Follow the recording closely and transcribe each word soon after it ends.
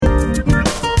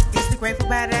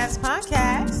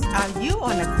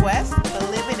on a quest for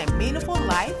living a meaningful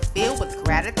life filled with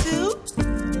gratitude?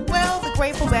 Well, the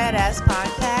Grateful Badass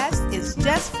Podcast is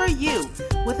just for you,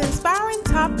 with inspiring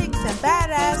topics and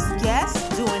badass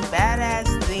guests doing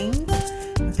badass things.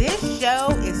 This show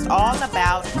is all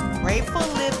about grateful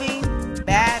living,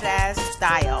 badass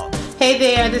style. Hey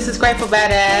there, this is Grateful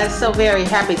Badass. So very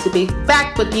happy to be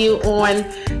back with you on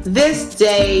this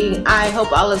day. I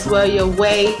hope all is well your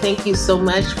way. Thank you so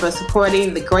much for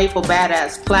supporting the Grateful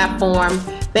Badass platform.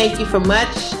 Thank you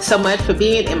so much for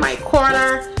being in my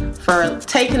corner, for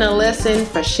taking a listen,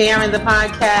 for sharing the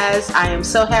podcast. I am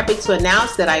so happy to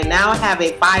announce that I now have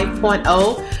a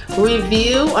 5.0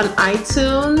 review on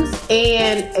iTunes,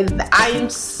 and I am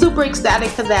super ecstatic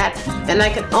for that. And I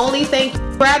can only thank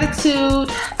gratitude,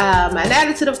 an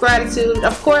attitude of gratitude.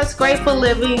 Of course, grateful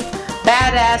living,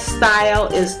 badass style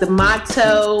is the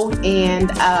motto, and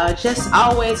just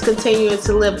always continuing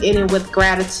to live in and with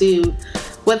gratitude,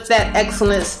 with that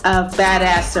excellence of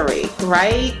badassery,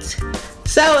 right?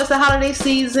 So it's the holiday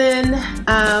season.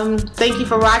 Thank you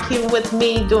for rocking with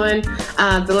me during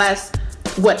the last,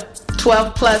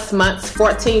 12 plus months,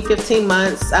 14, 15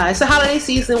 months. It's the holiday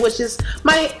season, which is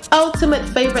my ultimate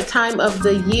favorite time of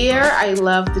the year. I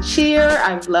love the cheer.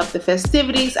 I love the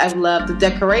festivities. I love the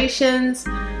decorations.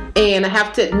 And I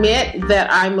have to admit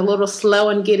that I'm a little slow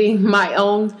in getting my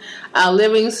own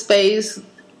living space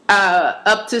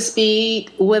up to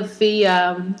speed with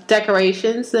the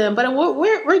decorations, but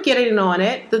we're getting on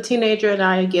it. The teenager and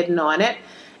I are getting on it,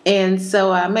 and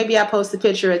so maybe I'll post a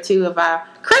picture or two of our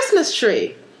Christmas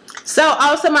tree. So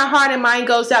also my heart and mind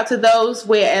goes out to those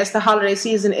whereas the holiday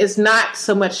season is not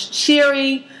so much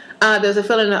cheery. There's a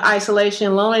feeling of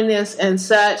isolation, loneliness, and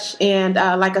such. And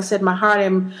like I said, my heart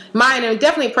and mind and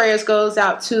definitely prayers goes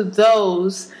out to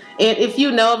those. And if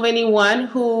you know of anyone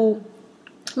who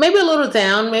maybe a little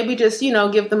down, maybe just,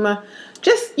 give them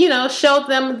show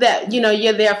them that,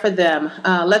 you're there for them.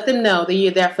 Let them know that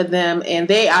you're there for them, and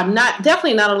they are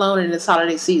definitely not alone in this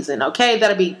holiday season, okay?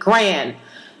 That'll be grand.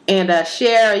 And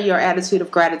share your attitude of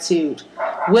gratitude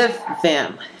with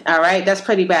them, all right? That's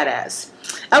pretty badass.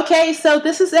 Okay, so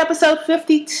this is episode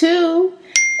 52,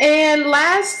 and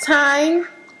last time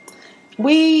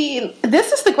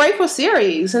this is the Grateful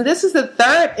series, and this is the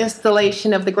third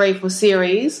installation of the Grateful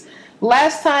series.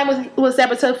 Last time was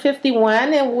episode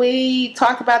 51, and we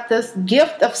talked about this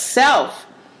gift of self.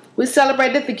 We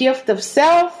celebrated the gift of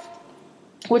self,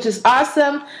 which is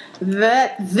awesome.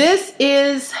 This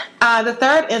is the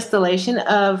third installation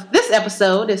of this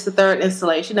episode. It's the third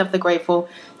installation of the Grateful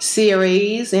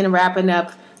series and wrapping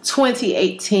up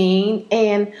 2018.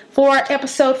 And for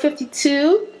episode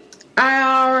 52,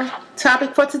 our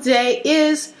topic for today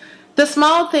is the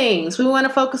small things. We want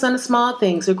to focus on the small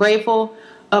things. We're grateful.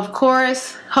 Of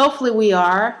course, hopefully we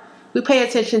are. We pay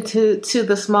attention to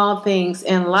the small things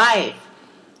in life.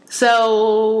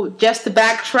 So just to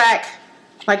backtrack,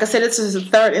 like I said, this is the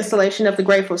third installation of the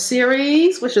Grateful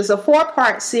series, which is a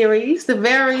 4-part series. The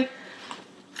very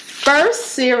first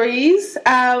series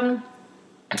of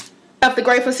the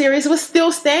Grateful series was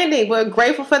still standing. We're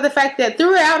grateful for the fact that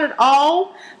throughout it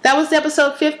all, that was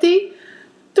episode 50,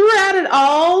 throughout it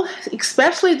all,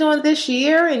 especially during this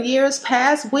year and years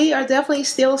past, we are definitely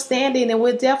still standing, and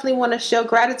we definitely want to show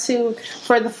gratitude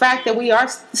for the fact that we are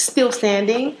still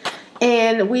standing.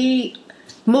 And we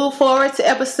move forward to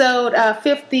episode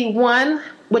 51,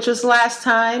 which was last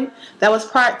time. That was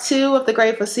part 2 of the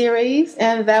Grateful series,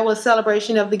 and that was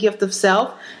celebration of the gift of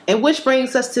self. And which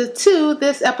brings us to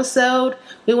this episode.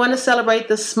 We want to celebrate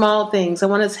the small things. I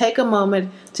want to take a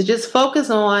moment to just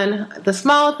focus on the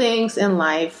small things in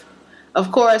life.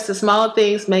 Of course, the small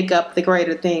things make up the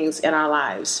greater things in our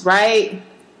lives, right?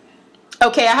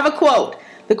 Okay, I have a quote.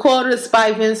 The quote is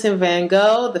by Vincent van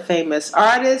Gogh, the famous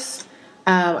artist.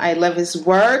 I love his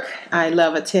work. I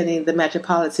love attending the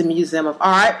Metropolitan Museum of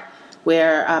Art,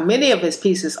 where many of his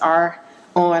pieces are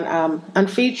on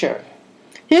feature.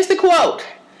 Here's the quote.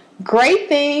 Great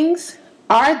things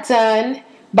are done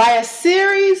by a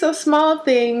series of small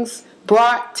things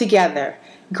brought together.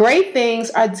 Great things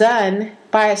are done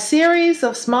by a series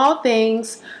of small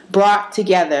things brought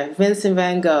together. Vincent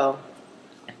van Gogh.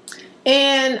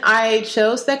 And I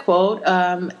chose that quote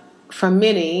from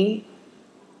many.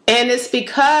 And it's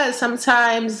because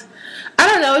sometimes, I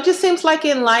don't know, it just seems like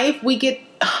in life we get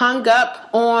hung up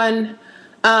on,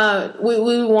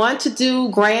 we want to do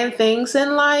grand things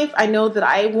in life. I know that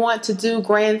I want to do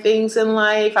grand things in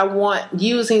life. I want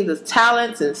using the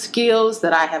talents and skills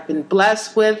that I have been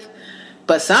blessed with.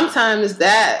 But sometimes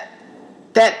that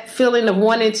feeling of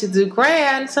wanting to do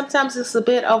grand, sometimes it's a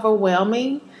bit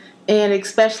overwhelming. and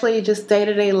especially just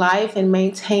day-to-day life and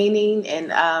maintaining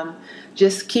and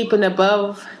just keeping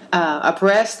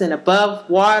abreast and above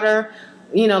water.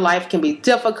 Life can be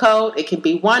difficult. It can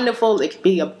be wonderful. It can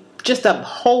be just a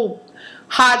whole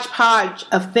hodgepodge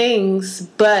of things.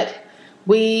 But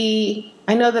I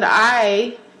know that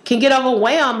I can get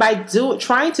overwhelmed by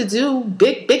trying to do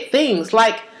big things,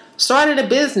 like starting a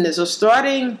business or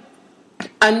starting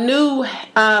a new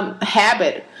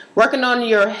habit, working on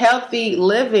your healthy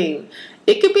living.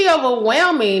 It could be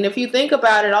overwhelming if you think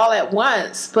about it all at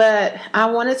once, but I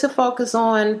wanted to focus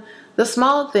on the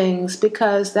small things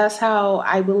because that's how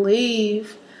I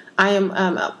believe, I am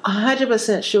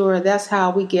 100% sure that's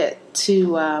how we get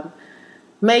to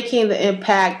making the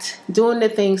impact, doing the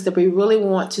things that we really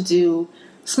want to do.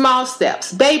 Small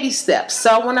steps, baby steps.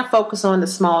 So I want to focus on the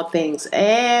small things.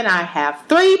 And I have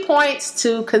 3 points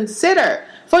to consider,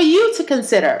 for you to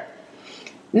consider.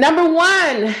 Number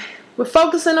 1, we're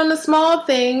focusing on the small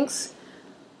things,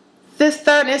 this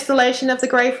third installation of the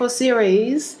Grateful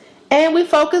series. And we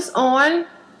focus on,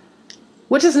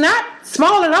 which is not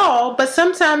small at all, but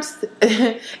sometimes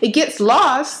it gets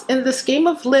lost in the scheme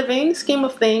of living, scheme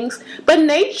of things, but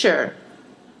nature.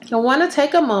 I want to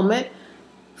take a moment.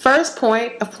 First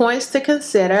point of points to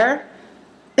consider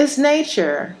is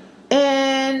nature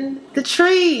and the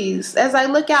trees. As I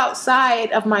look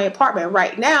outside of my apartment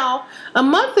right now, a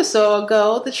month or so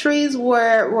ago, the trees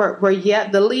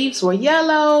the leaves were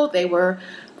yellow, they were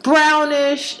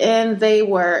brownish, and they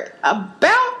were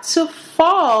about to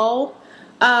fall.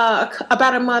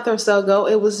 About a month or so ago,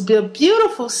 it was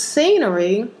beautiful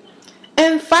scenery.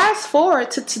 And fast forward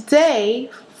to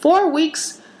today, 4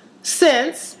 weeks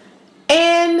since,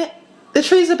 and the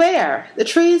trees are bare. The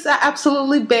trees are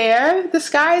absolutely bare. The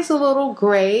sky is a little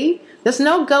gray. There's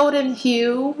no golden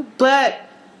hue, but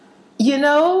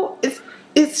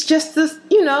it's just this,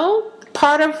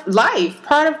 part of life,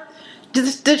 part of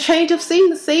the change of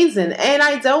season. And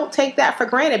I don't take that for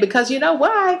granted because you know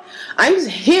why? I'm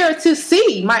here to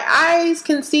see. My eyes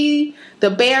can see the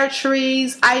bare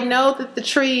trees. I know that the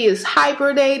tree is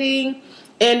hibernating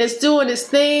and it's doing its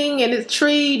thing, and the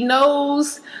tree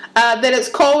knows that it's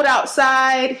cold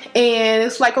outside, and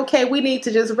it's like, okay, we need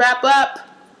to just wrap up.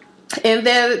 And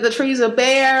then the trees are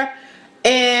bare,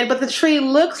 but the tree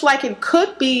looks like it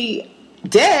could be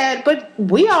dead, but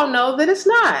we all know that it's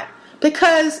not.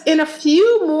 Because in a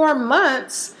few more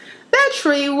months, that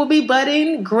tree will be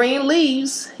budding green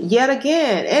leaves yet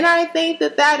again. And I think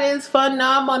that is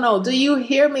phenomenal. Do you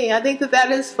hear me? I think that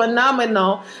is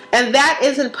phenomenal. And that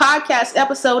is a podcast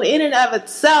episode in and of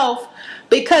itself,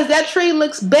 because that tree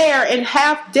looks bare and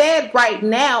half dead right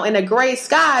now in the gray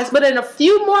skies. But in a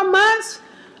few more months,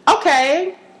 that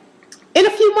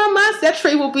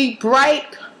tree will be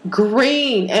bright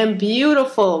green and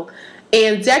beautiful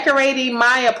and decorating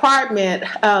my apartment,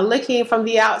 looking from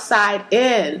the outside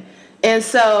in. And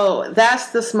so that's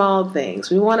the small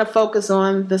things. We want to focus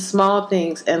on the small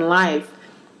things in life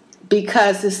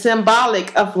because it's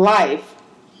symbolic of life.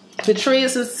 The tree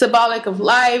is symbolic of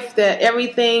life, that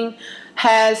everything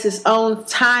has its own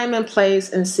time and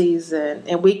place and season.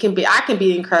 And I can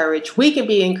be encouraged. We can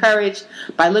be encouraged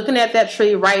by looking at that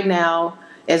tree right now,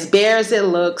 as bare as it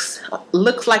looks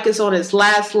like it's on its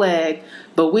last leg,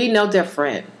 but we know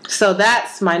different. So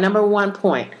that's my number 1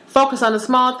 point. Focus on the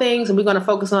small things, and we're going to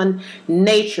focus on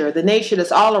nature. The nature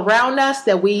that's all around us.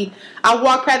 I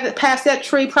walk past that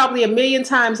tree probably 1,000,000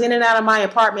 times in and out of my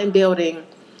apartment building,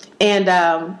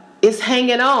 and it's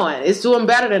hanging on. It's doing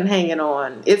better than hanging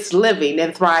on. It's living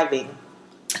and thriving.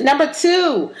 Number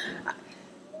 2,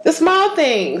 the small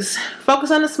things.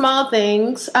 Focus on the small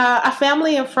things. Our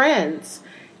family and friends.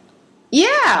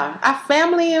 Yeah, our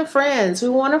family and friends. We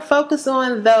want to focus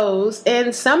on those.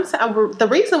 And sometimes the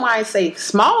reason why I say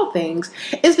small things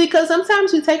is because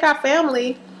sometimes we take our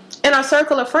family and our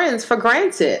circle of friends for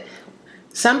granted.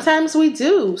 Sometimes we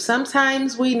do.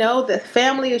 Sometimes we know that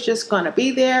family is just going to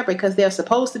be there because they're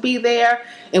supposed to be there.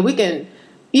 And we can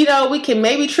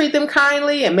maybe treat them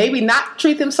kindly and maybe not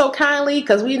treat them so kindly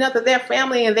because we know that they're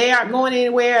family and they aren't going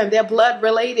anywhere and they're blood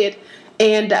related.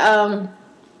 And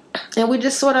we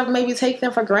just sort of maybe take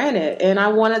them for granted. And I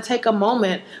want to take a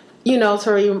moment,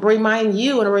 to remind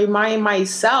you and remind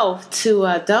myself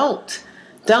to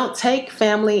don't take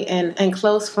family and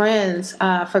close friends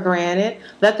for granted.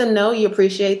 Let them know you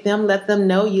appreciate them. Let them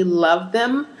know you love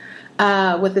them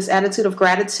with this attitude of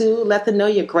gratitude. Let them know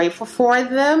you're grateful for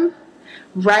them,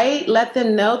 right? Let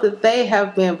them know that they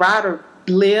have been rider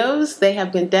lives. They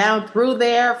have been down through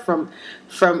there from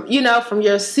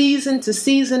your season to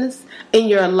seasons in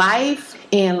your life,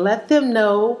 and let them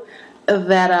know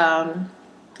that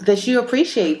that you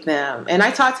appreciate them. And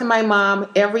I talk to my mom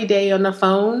every day on the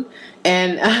phone,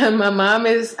 and my mom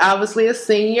is obviously a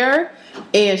senior,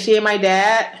 and she and my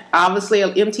dad obviously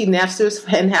are empty nesters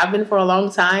and have been for a long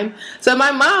time. So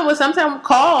my mom will sometimes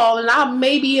call, and I'll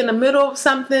maybe in the middle of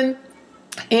something,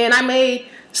 and I may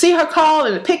see her call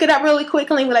and pick it up really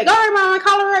quickly and be like, all right, mom, I'll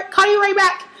call you right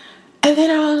back. And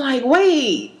then I'm like,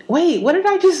 wait, what did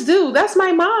I just do? That's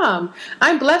my mom.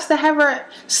 I'm blessed to have her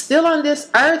still on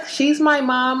this earth. She's my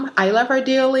mom. I love her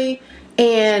dearly.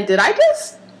 And did I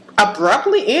just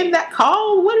abruptly end that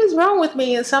call? What is wrong with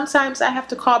me? And sometimes I have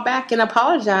to call back and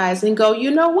apologize and go,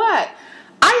 you know what?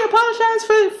 I apologize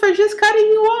for just cutting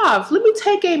you off. Let me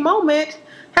take a moment.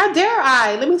 How dare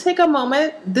I? Let me take a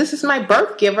moment. This is my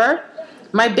birth giver,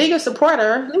 my biggest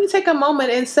supporter. Let me take a moment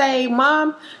and say,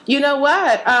 Mom, you know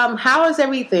what? How is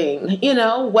everything? You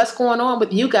know, what's going on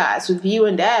with you guys, with you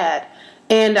and Dad?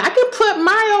 And I can put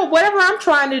my whatever I'm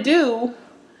trying to do,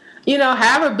 you know,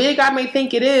 however big I may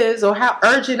think it is or how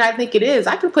urgent I think it is,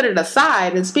 I can put it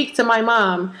aside and speak to my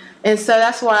mom. And so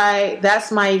that's why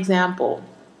that's my example.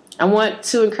 I want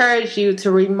to encourage you,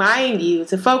 to remind you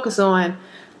to focus on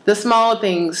the small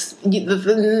things.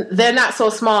 They're not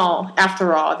so small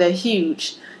after all. They're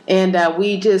huge. And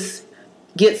we just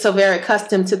get so very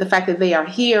accustomed to the fact that they are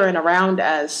here and around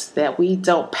us that we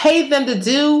don't pay them to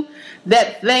do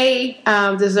that they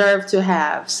deserve to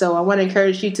have. So I want to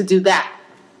encourage you to do that.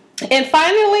 And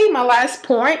finally, my last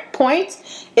point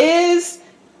is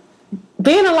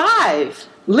being alive,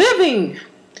 living,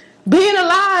 being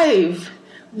alive.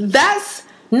 That's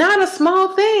not a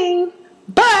small thing,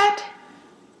 but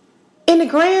in the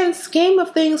grand scheme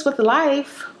of things with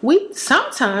life,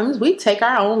 sometimes we take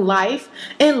our own life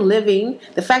and living,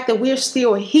 the fact that we're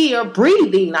still here,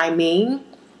 breathing,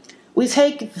 we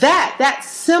take that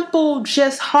simple,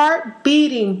 just heart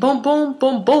beating, boom, boom,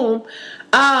 boom, boom,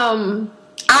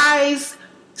 eyes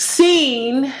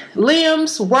seeing,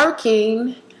 limbs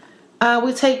working,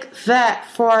 we take that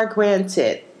for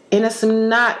granted. And it's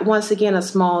not, once again, a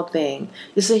small thing.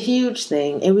 It's a huge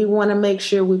thing. And we want to make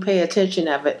sure we pay attention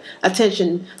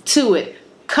to it.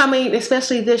 Coming,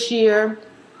 especially this year,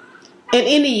 and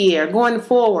any year, going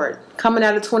forward, coming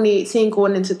out of 2018,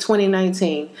 going into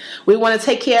 2019. We want to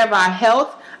take care of our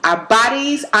health, our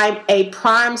bodies. I'm a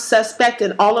prime suspect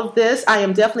in all of this. I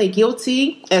am definitely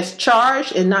guilty as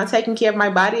charged in not taking care of my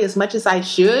body as much as I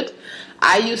should.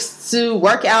 I used to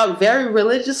work out very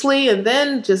religiously, and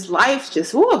then life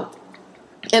woo.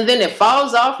 And then it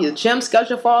falls off, your gym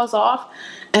schedule falls off,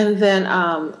 and then,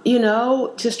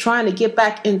 just trying to get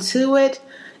back into it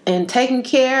and taking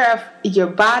care of your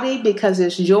body because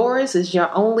it's yours, it's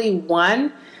your only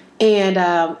one. And,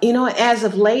 as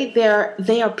of late, there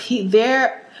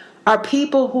are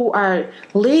people who are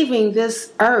leaving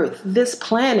this earth, this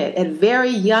planet at very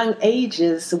young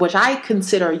ages, which I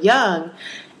consider young.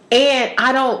 And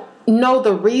I don't know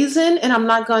the reason, and I'm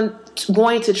not going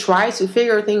to try to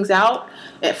figure things out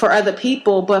for other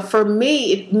people. But for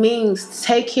me, it means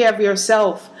take care of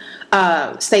yourself,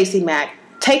 Stacey Mack.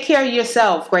 Take care of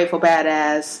yourself, Grateful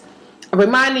Badass.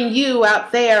 Reminding you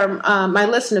out there, my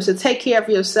listeners, to take care of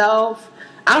yourself.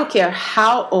 I don't care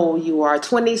how old you are,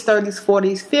 20s, 30s,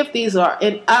 40s, 50s, or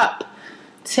and up.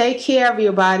 Take care of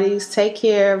your bodies. Take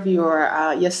care of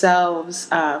yourselves.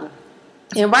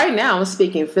 And right now, I'm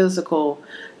speaking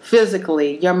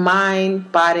physically, your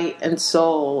mind, body, and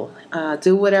soul.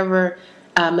 Do whatever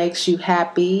makes you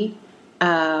happy.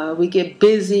 We get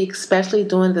busy, especially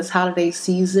during this holiday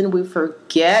season. We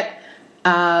forget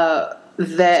that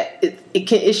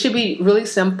it should be really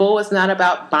simple. It's not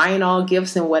about buying all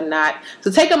gifts and whatnot.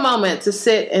 So take a moment to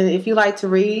sit, and if you like to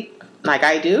read, like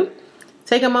I do,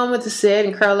 take a moment to sit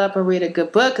and curl up and read a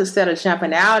good book instead of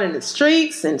jumping out in the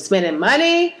streets and spending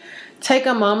money. Take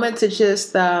a moment to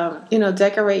just,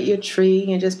 decorate your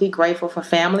tree and just be grateful for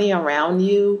family around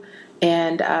you.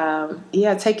 And,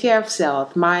 take care of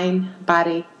self, mind,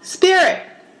 body, spirit.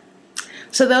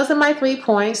 So those are my 3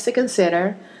 points to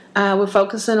consider. We're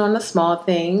focusing on the small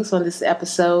things on this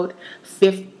episode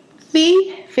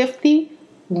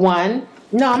 51.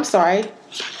 No, I'm sorry.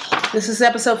 This is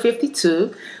episode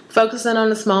 52. Focusing on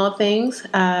the small things.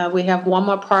 We have one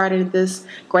more part in this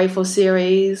Grateful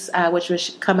series, which will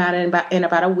come out in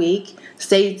about a week.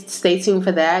 Stay tuned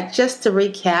for that. Just to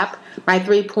recap, my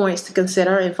 3 points to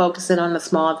consider in focusing on the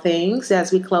small things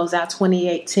as we close out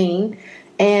 2018.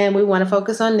 And we want to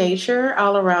focus on nature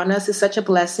all around us. It's such a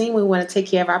blessing. We want to take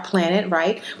care of our planet,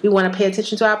 right? We want to pay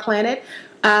attention to our planet.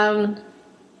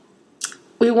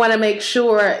 We want to make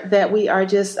sure that we are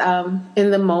just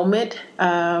in the moment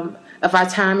of our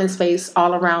time and space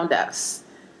all around us.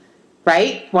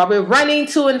 right? While we're running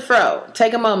to and fro,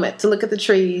 take a moment to look at the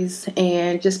trees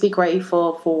and just be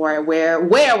grateful for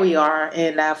where we are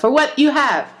and for what you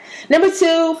have. Number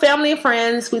 2, family and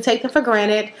friends. We take them for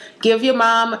granted. Give your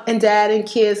mom and dad and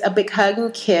kids a big hug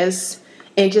and kiss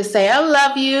and just say, I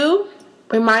love you.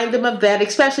 Remind them of that,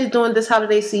 especially during this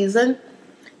holiday season.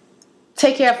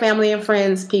 Take care of family and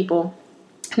friends, people.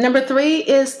 Number 3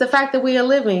 is the fact that we are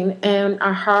living and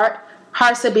our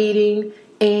hearts are beating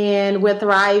and we're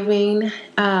thriving.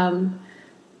 And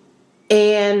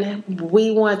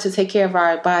we want to take care of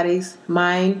our bodies,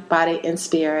 mind, body, and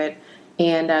spirit.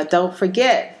 And don't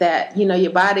forget that,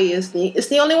 your body is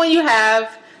the only one you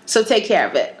have, so take care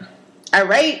of it. All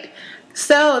right?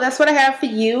 So that's what I have for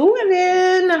you, and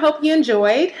then I hope you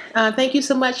enjoyed. Thank you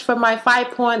so much for my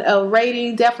 5.0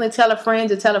 rating. Definitely tell a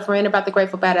friend about the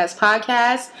Grateful Badass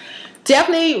podcast.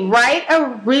 Definitely write a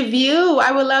review.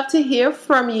 I would love to hear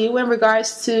from you in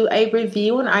regards to a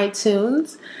review on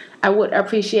iTunes. I would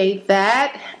appreciate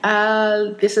that.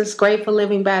 This is Grateful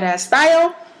Living Badass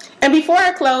Style. And before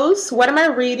I close, what am I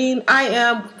reading? I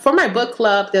am, for my book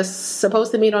club that's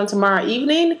supposed to meet on tomorrow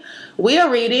evening, we are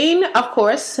reading, of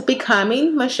course,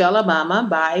 Becoming Michelle Obama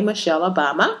by Michelle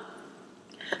Obama.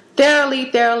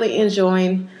 Thoroughly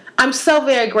enjoying. I'm so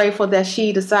very grateful that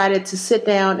she decided to sit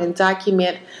down and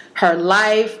document her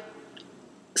life.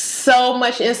 So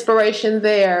much inspiration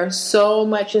there. So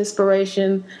much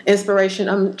inspiration.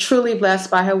 I'm truly blessed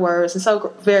by her words and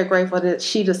so very grateful that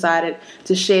she decided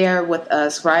to share with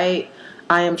us, right?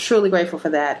 I am truly grateful for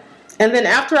that. And then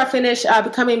after I finish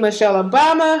Becoming Michelle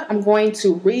Obama, I'm going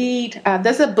to read,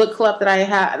 there's a book club that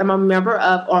I'm a member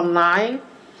of online.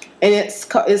 And it's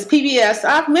PBS.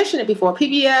 I've mentioned it before.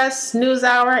 PBS,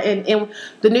 NewsHour, and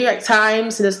the New York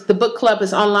Times. The book club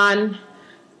is online.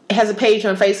 It has a page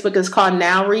on Facebook. It's called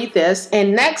Now Read This.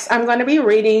 And next, I'm going to be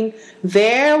reading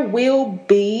There Will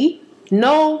Be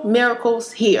No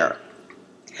Miracles Here.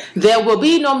 There Will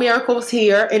Be No Miracles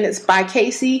Here. And it's by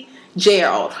Casey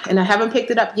Gerald. And I haven't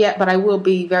picked it up yet, but I will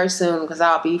be very soon because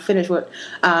I'll be finished with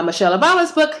Michelle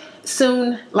Obama's book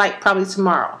soon, like probably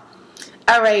tomorrow.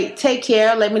 All right, take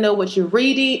care. Let me know what you're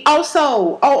reading.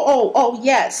 Also,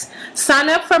 yes. Sign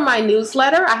up for my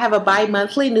newsletter. I have a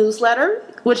bi-monthly newsletter,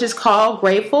 which is called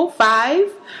Grateful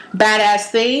 5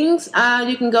 Badass Things.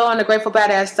 You can go on to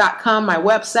gratefulbadass.com, my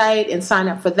website, and sign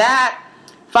up for that.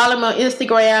 Follow me on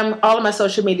Instagram, all of my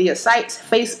social media sites,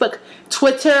 Facebook,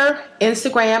 Twitter,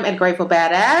 Instagram at Grateful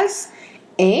Badass.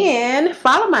 And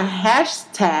follow my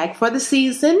hashtag for the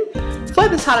season, for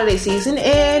this holiday season,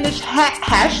 and it's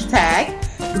hashtag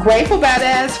Grateful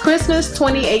Badass Christmas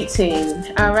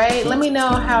 2018. All right, let me know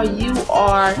how you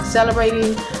are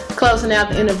celebrating, closing out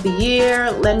the end of the year.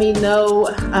 Let me know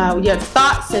your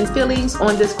thoughts and feelings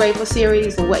on this Grateful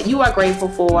series and what you are grateful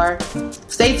for.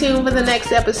 Stay tuned for the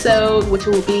next episode, which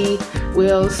just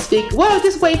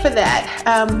wait for that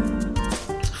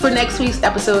for next week's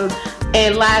episode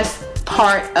and last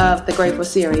part of the Grateful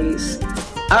series.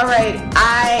 All right,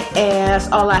 that's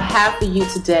all I have for you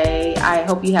today. I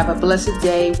hope you have a blessed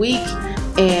day, week,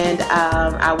 and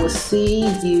I will see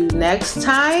you next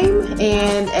time.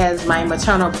 And as my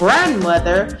maternal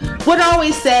grandmother would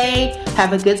always say,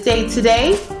 have a good day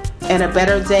today and a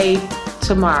better day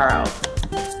tomorrow.